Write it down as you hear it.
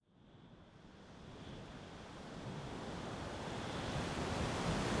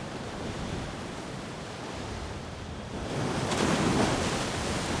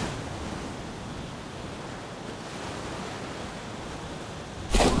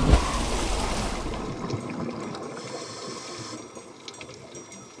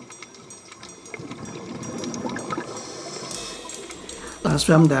I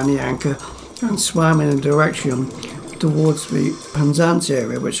swam down the anchor and swam in a direction towards the Penzance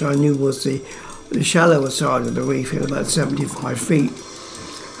area, which I knew was the shallower side of the reef at about 75 feet.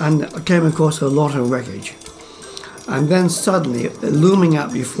 And I came across a lot of wreckage. And then suddenly, looming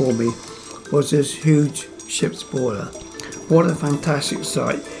up before me, was this huge ship's boiler. What a fantastic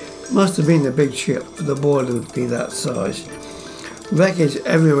sight. Must have been a big ship for the boiler would be that size. Wreckage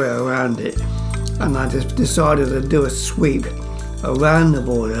everywhere around it, and I just decided to do a sweep around the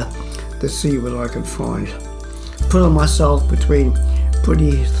boiler to see what I could find. Put on myself between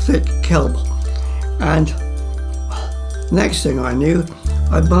pretty thick kelp, and next thing I knew,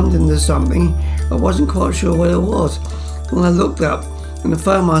 I bumped into something. I wasn't quite sure what it was. When I looked up and I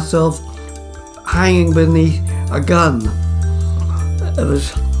found myself hanging beneath a gun. It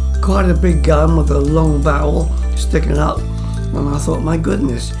was quite a big gun with a long barrel sticking up, and I thought, my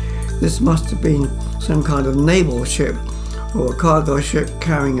goodness, this must have been some kind of naval ship or a cargo ship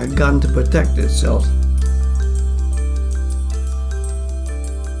carrying a gun to protect itself.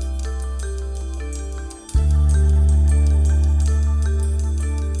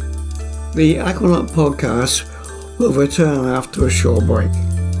 The Aquanaut Podcast will return after a short break,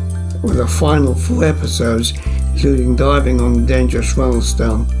 with a final 4 episodes, including diving on the dangerous Runnel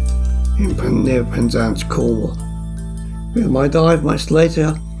Stone near Penzance, Cornwall. With my dive much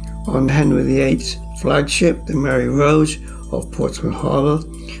later on Henry VIII's flagship, the Mary Rose of Portsmouth Harbour,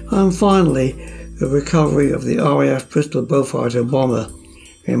 and finally the recovery of the RAF Bristol Beaufighter bomber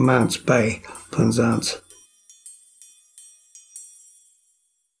in Mounts Bay, Penzance.